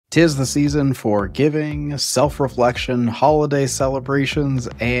'Tis the season for giving, self-reflection, holiday celebrations,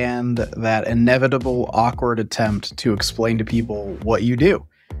 and that inevitable awkward attempt to explain to people what you do.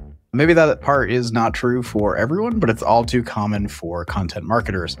 Maybe that part is not true for everyone, but it's all too common for content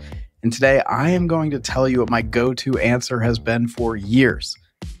marketers. And today I am going to tell you what my go-to answer has been for years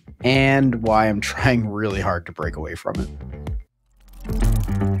and why I'm trying really hard to break away from it.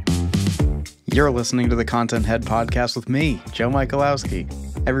 You're listening to the Content Head Podcast with me, Joe Michalowski.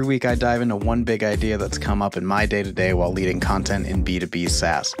 Every week I dive into one big idea that's come up in my day-to-day while leading content in B2B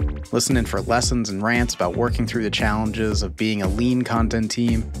SaaS. Listen in for lessons and rants about working through the challenges of being a lean content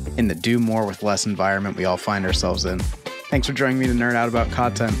team in the do more with less environment we all find ourselves in. Thanks for joining me to nerd out about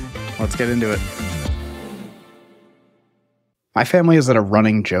content. Let's get into it. My family has had a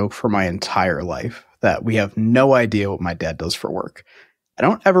running joke for my entire life that we have no idea what my dad does for work. I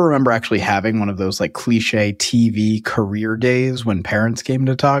don't ever remember actually having one of those like cliche TV career days when parents came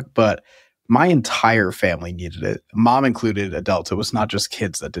to talk, but my entire family needed it. Mom included, adults. It was not just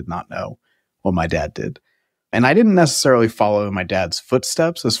kids that did not know what my dad did. And I didn't necessarily follow in my dad's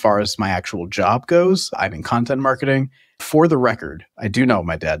footsteps as far as my actual job goes. I'm in content marketing. For the record, I do know what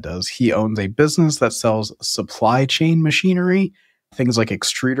my dad does. He owns a business that sells supply chain machinery, things like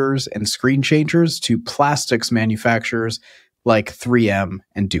extruders and screen changers to plastics manufacturers like 3M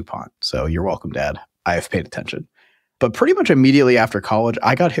and DuPont. So you're welcome, Dad. I have paid attention. But pretty much immediately after college,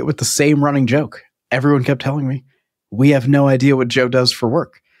 I got hit with the same running joke. Everyone kept telling me, we have no idea what Joe does for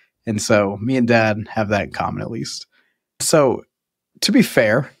work. And so me and Dad have that in common, at least. So to be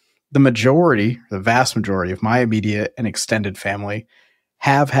fair, the vast majority of my immediate and extended family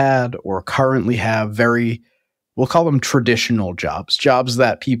have had or currently have very, we'll call them traditional jobs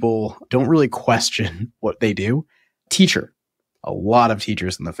that people don't really question what they do. Teacher. A lot of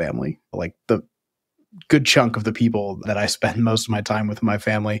teachers in the family. Like the good chunk of the people that I spend most of my time with in my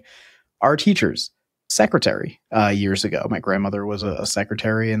family are teachers. Secretary years ago. My grandmother was a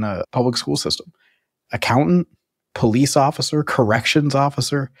secretary in a public school system. Accountant, police officer, corrections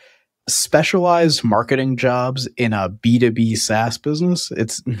officer, specialized marketing jobs in a B2B SaaS business.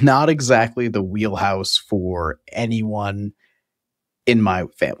 It's not exactly the wheelhouse for anyone in my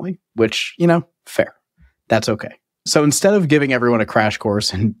family, which, fair. That's okay. So instead of giving everyone a crash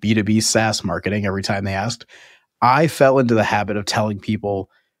course in B2B SaaS marketing every time they asked, I fell into the habit of telling people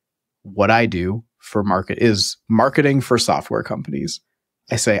what I do for marketing for software companies.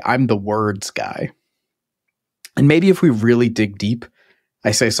 I say, I'm the words guy. And maybe if we really dig deep, I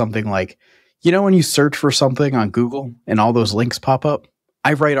say something like, when you search for something on Google and all those links pop up,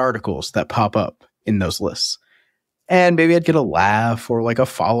 I write articles that pop up in those lists. And maybe I'd get a laugh or like a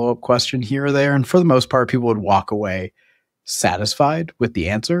follow-up question here or there. And for the most part, people would walk away satisfied with the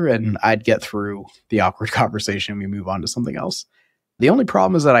answer and I'd get through the awkward conversation and we move on to something else. The only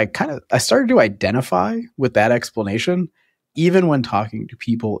problem is that I started to identify with that explanation even when talking to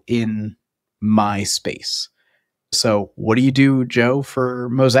people in my space. So what do you do, Joe, for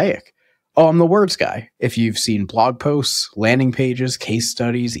Mosaic? Oh, I'm the words guy. If you've seen blog posts, landing pages, case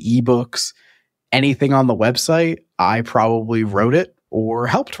studies, ebooks, anything on the website, I probably wrote it or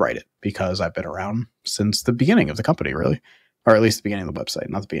helped write it because I've been around since the beginning of the company, really, or at least the beginning of the website,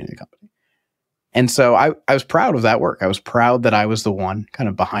 not the beginning of the company. And so I was proud of that work. I was proud that I was the one kind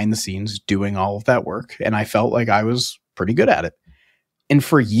of behind the scenes doing all of that work. And I felt like I was pretty good at it. And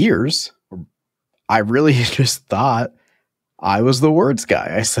for years, I really just thought I was the words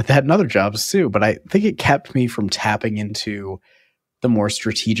guy. I said that in other jobs too, but I think it kept me from tapping into the more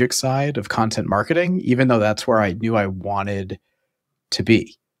strategic side of content marketing, even though that's where I knew I wanted to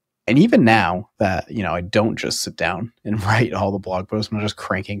be. And even now that, I don't just sit down and write all the blog posts, I'm not just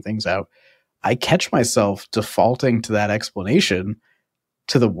cranking things out. I catch myself defaulting to that explanation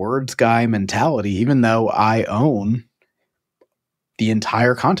to the words guy mentality, even though I own the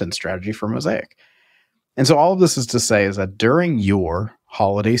entire content strategy for Mosaic. And so all of this is to say is that during your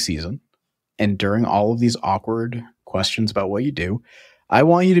holiday season and during all of these awkward questions about what you do, I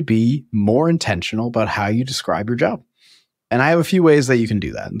want you to be more intentional about how you describe your job. And I have a few ways that you can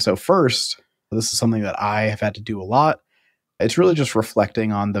do that. And so first, this is something that I have had to do a lot. It's really just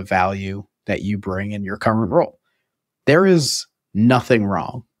reflecting on the value that you bring in your current role. There is nothing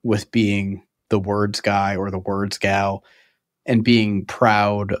wrong with being the words guy or the words gal and being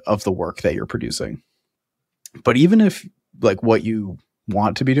proud of the work that you're producing. But even if like what you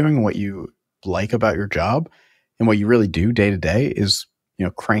want to be doing and what you like about your job and what you really do day to day is,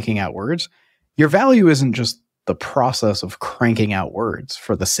 cranking out words, your value isn't just the process of cranking out words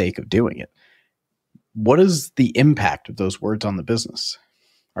for the sake of doing it. What is the impact of those words on the business?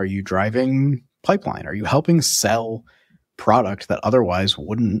 Are you driving pipeline? Are you helping sell product that otherwise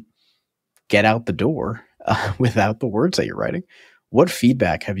wouldn't get out the door without the words that you're writing. What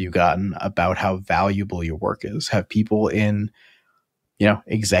feedback have you gotten about how valuable your work is? Have people in,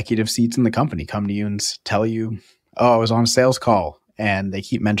 executive seats in the company come to you and tell you, oh, I was on a sales call and they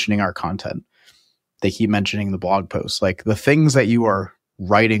keep mentioning our content. They keep mentioning the blog posts. Like the things that you are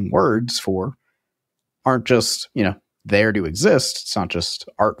writing words for aren't just, there to exist. It's not just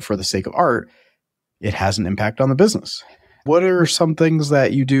art for the sake of art. It has an impact on the business. What are some things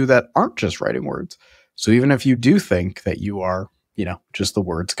that you do that aren't just writing words? So even if you do think that you are, just the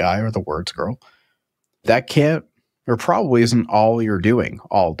words guy or the words girl, that can't or probably isn't all you're doing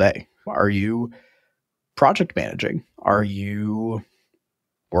all day. Are you project managing? Are you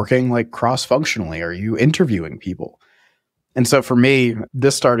working like cross-functionally? Are you interviewing people? And so for me,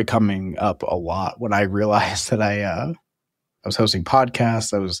 this started coming up a lot when I realized that I was hosting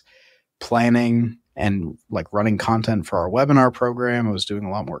podcasts. I was planning and like running content for our webinar program. I was doing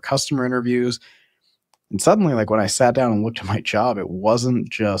a lot more customer interviews. And suddenly, like when I sat down and looked at my job, it wasn't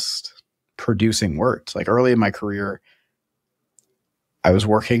just producing words. Like early in my career, I was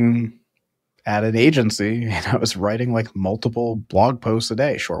working at an agency and I was writing like multiple blog posts a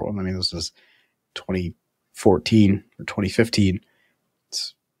day, short one. I mean, this was 2014 or 2015.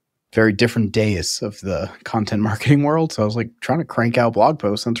 It's very different days of the content marketing world. So I was like trying to crank out blog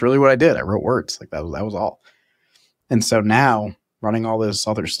posts. And that's really what I did. I wrote words. Like that was all. And so now running all this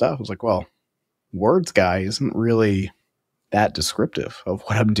other stuff, I was like, well, words guy isn't really that descriptive of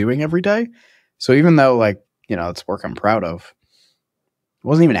what I'm doing every day. So even though like, it's work I'm proud of, it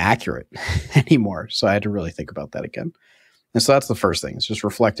wasn't even accurate anymore. So I had to really think about that again. And so that's the first thing. It's just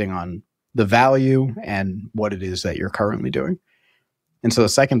reflecting on the value and what it is that you're currently doing. And so the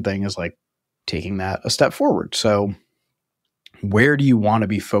second thing is like taking that a step forward. So where do you want to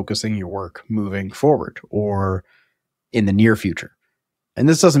be focusing your work moving forward or in the near future? And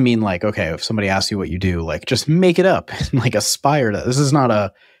this doesn't mean like, okay, if somebody asks you what you do, like just make it up and like aspire to, this is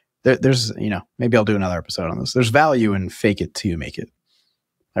not there's, maybe I'll do another episode on this. There's value in fake it till you make it.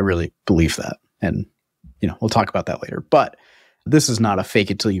 I really believe that. And, we'll talk about that later, but this is not a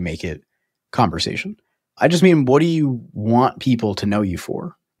fake it till you make it conversation. I just mean, what do you want people to know you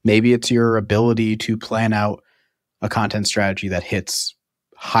for? Maybe it's your ability to plan out a content strategy that hits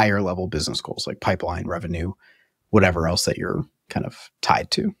higher level business goals like pipeline, revenue, whatever else that you're kind of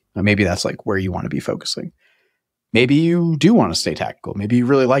tied to. Or maybe that's like where you want to be focusing. Maybe you do want to stay tactical. Maybe you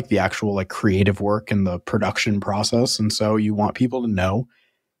really like the actual like creative work and the production process. And so you want people to know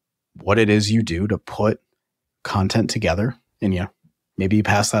what it is you do to put content together. And, maybe you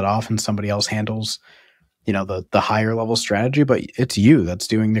pass that off and somebody else handles, the higher level strategy, but it's you that's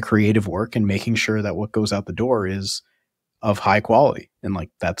doing the creative work and making sure that what goes out the door is of high quality. And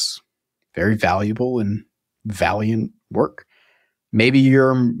like, that's very valuable and valiant work. Maybe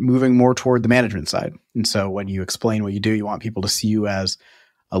you're moving more toward the management side. And so when you explain what you do, you want people to see you as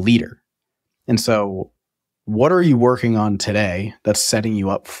a leader. And so what are you working on today that's setting you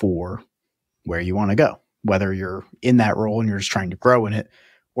up for where you want to go? Whether you're in that role and you're just trying to grow in it,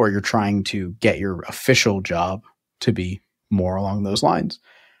 or you're trying to get your official job to be more along those lines.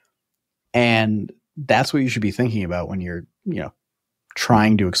 And that's what you should be thinking about when you're,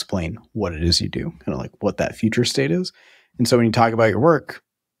 trying to explain what it is you do, kind of like what that future state is. And so when you talk about your work,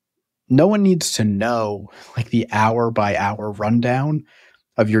 no one needs to know like the hour by hour rundown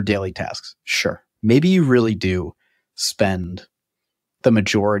of your daily tasks. Sure. Maybe you really do spend the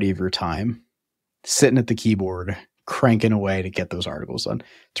majority of your time sitting at the keyboard, cranking away to get those articles done.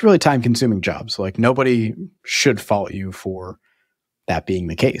 It's a really time consuming job. So like nobody should fault you for that being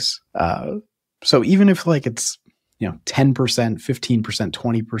the case. So even if like it's, 10%, 15%,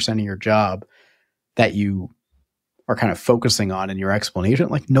 20% of your job that you are kind of focusing on in your explanation,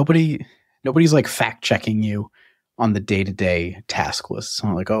 like nobody's like fact checking you on the day-to-day task list. It's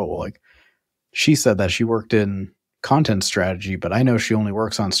not like, oh, well, like she said that she worked in content strategy, but I know she only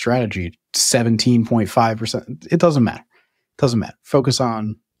works on strategy 17.5%. It doesn't matter. Focus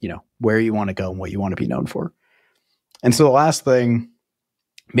on, where you want to go and what you want to be known for. And so the last thing,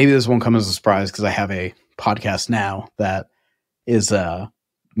 maybe this won't come as a surprise because I have a podcast now that is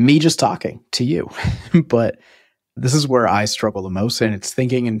me just talking to you. But this is where I struggle the most, and it's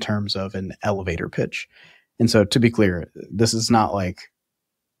thinking in terms of an elevator pitch. And so to be clear, this is not like,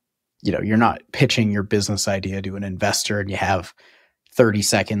 you're not pitching your business idea to an investor and you have 30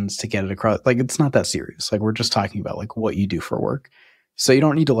 seconds to get it across. Like, it's not that serious. Like, we're just talking about like what you do for work. So you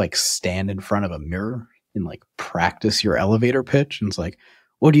don't need to like stand in front of a mirror and like practice your elevator pitch. And it's like,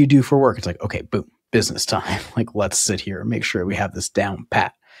 what do you do for work? It's like, okay, boom, business time. Like, let's sit here and make sure we have this down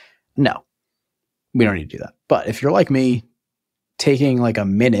pat. No, we don't need to do that. But if you're like me, taking like a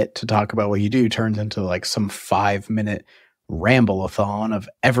minute to talk about what you do turns into like some 5-minute ramble-a-thon of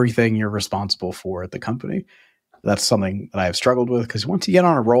everything you're responsible for at the company. That's something that I've struggled with, because once you get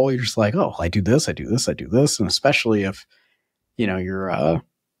on a roll, you're just like, oh, I do this, I do this, I do this. And especially if, you're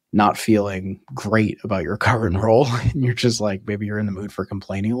not feeling great about your current role and you're just like, maybe you're in the mood for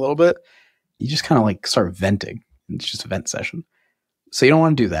complaining a little bit, you just kind of like start venting. It's just a vent session. So you don't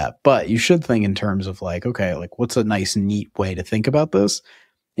want to do that, but you should think in terms of like, okay, like what's a nice, neat way to think about this?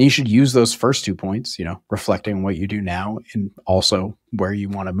 And you should use those first 2 points, reflecting on what you do now and also where you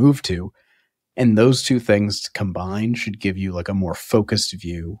want to move to. And those two things combined should give you like a more focused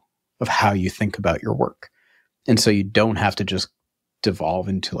view of how you think about your work. And so you don't have to just devolve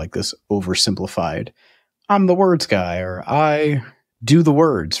into like this oversimplified, I'm the words guy, or I do the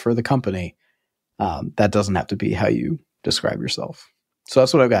words for the company. That doesn't have to be how you describe yourself. So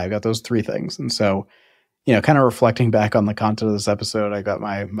that's what I've got. I've got those 3 things. And so, kind of reflecting back on the content of this episode, I got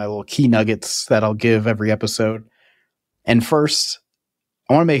my little key nuggets that I'll give every episode. And first,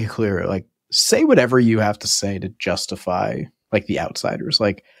 I want to make it clear, like, say whatever you have to say to justify like the outsiders.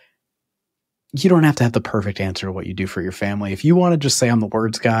 Like, you don't have to have the perfect answer to what you do for your family. If you want to just say I'm the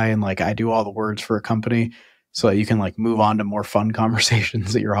words guy and like I do all the words for a company so that you can like move on to more fun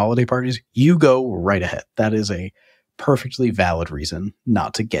conversations at your holiday parties, you go right ahead. That is a perfectly valid reason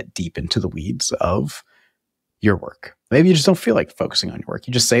not to get deep into the weeds of your work. Maybe you just don't feel like focusing on your work.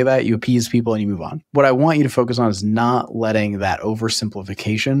 You just say that, you appease people, and you move on. What I want you to focus on is not letting that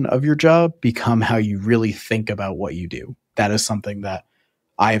oversimplification of your job become how you really think about what you do. That is something that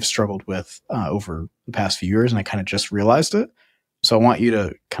I have struggled with over the past few years, and I kind of just realized it. So I want you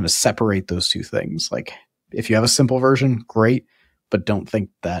to kind of separate those two things. Like, if you have a simple version, great, but don't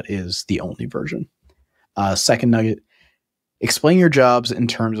think that is the only version. Second nugget, explain your jobs in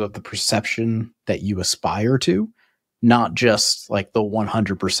terms of the perception that you aspire to, not just like the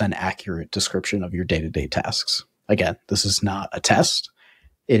 100% accurate description of your day-to-day tasks. Again, this is not a test.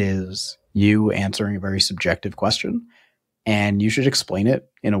 It is you answering a very subjective question, and you should explain it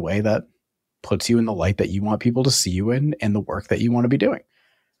in a way that puts you in the light that you want people to see you in and the work that you want to be doing.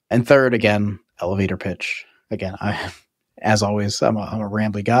 And third, again, elevator pitch. Again, as always, I'm a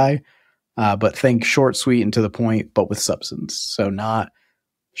rambly guy. But think short, sweet, and to the point, but with substance. So not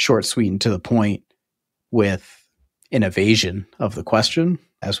short, sweet, and to the point with an evasion of the question,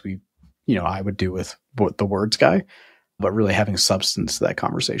 as I would do with the words guy, but really having substance to that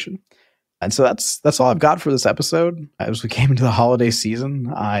conversation. And so that's all I've got for this episode. As we came into the holiday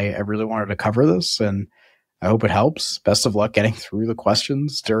season, I really wanted to cover this, and I hope it helps. Best of luck getting through the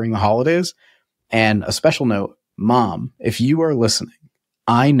questions during the holidays. And a special note, Mom, if you are listening,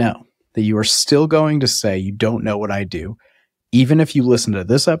 I know that you are still going to say you don't know what I do, even if you listen to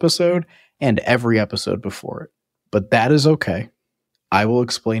this episode and every episode before it. But that is okay. I will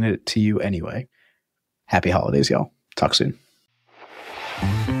explain it to you anyway. Happy holidays, y'all. Talk soon.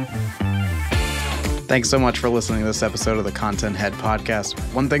 Thanks so much for listening to this episode of the Content Head Podcast.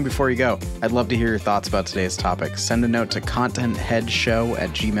 One thing before you go, I'd love to hear your thoughts about today's topic. Send a note to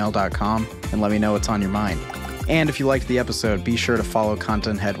contentheadshow@gmail.com and let me know what's on your mind. And if you liked the episode, be sure to follow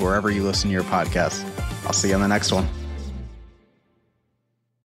Content Head wherever you listen to your podcast. I'll see you on the next one.